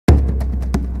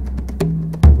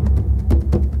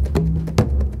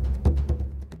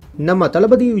நம்ம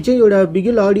தளபதி விஜயோட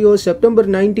Bigil audio September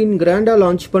 19 கிராண்டா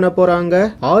லான்ச் பண்ண போறாங்க.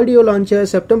 ஆடியோ லான்ச்சை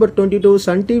செப்டம்பர் 22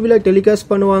 சன் டிவில டெலிகாஸ்ட்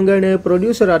பண்ணுவாங்கன்னு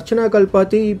ப்ரொடியூசர் அர்ச்சனா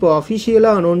கல்பாத்தி இப்போ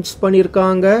அபிஷியலா அனௌன்ஸ்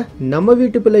பண்ணிருக்காங்க. நம்ம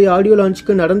வீட்டு பிள்ளை ஆடியோ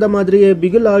லான்ச்சுக்கு நடந்த மாதிரியே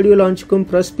Bigil audio லான்ச்சுக்கும்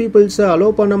press peoples allow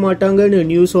பண்ண மாட்டாங்கன்னு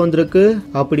நியூஸ் வந்திருக்கு.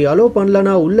 அப்படி அலோ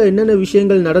பண்ணலனா உள்ள என்னென்ன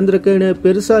விஷயங்கள் நடந்திருக்குன்னு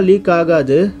பெருசா லீக்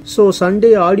ஆகாது. So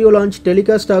Sunday audio launch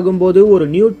telecast ஆகும்போது ஒரு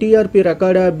நியூ டிஆர்பி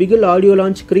ரெக்கார்டை பிகில் ஆடியோ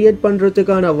லான்ச் கிரியேட்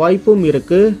பண்றதுக்கான வாய்ப்பும்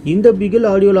இருக்கு. இந்த பிகில்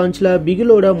ஆடியோ லான்ச்ல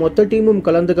பிகிலோட மொத்த டீமும்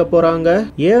கலந்துக்க போறாங்க.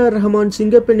 ஏஆர் ரஹ்மான்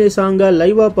சிங்கப்பெண்ணே சாங்க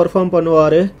லைவா பெர்ஃபார்ம்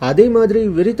பண்ணுவாரு. அதே மாதிரி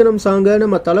வெறித்தனம் சாங்க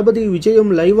நம்ம தளபதி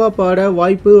விஜயும் லைவா பாட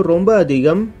வாய்ப்பு ரொம்ப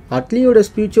அதிகம். அட்லியோட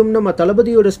ஸ்பீச்சும் நம்ம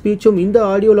தளபதியோட ஸ்பீச்சும் இந்த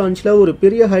ஆடியோ லான்ச்ல ஒரு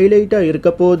பெரிய ஹைலைட்டா இருக்க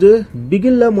போது.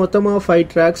 பிகில்ல மொத்தமா 5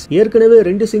 ட்ராக்ஸ், ஏற்கனவே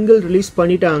 2 சிங்கிள் ரிலீஸ்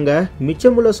பண்ணிட்டாங்க.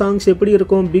 மிச்சமுள்ள சாங்ஸ் எப்படி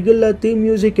இருக்கும், பிகில்ல தீம்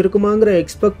மியூசிக் இருக்குமாங்கிற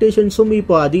எக்ஸ்பெக்டேஷன்ஸும்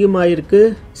இப்போ அதிகமாயிருக்கு.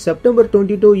 September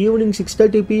 22 evening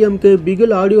 6:30 PM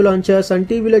Bigil audio லான்ச்சை Sun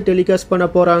டிவில டெலிகாஸ்ட் பண்ண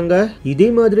போறாங்க. இதே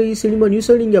மாதிரி சினிமா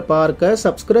நியூஸை நீங்க பார்க்க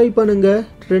சப்ஸ்கிரைப் பண்ணுங்க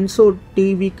ட்ரெண்ட்ஸ்வுட்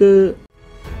டிவிக்கு.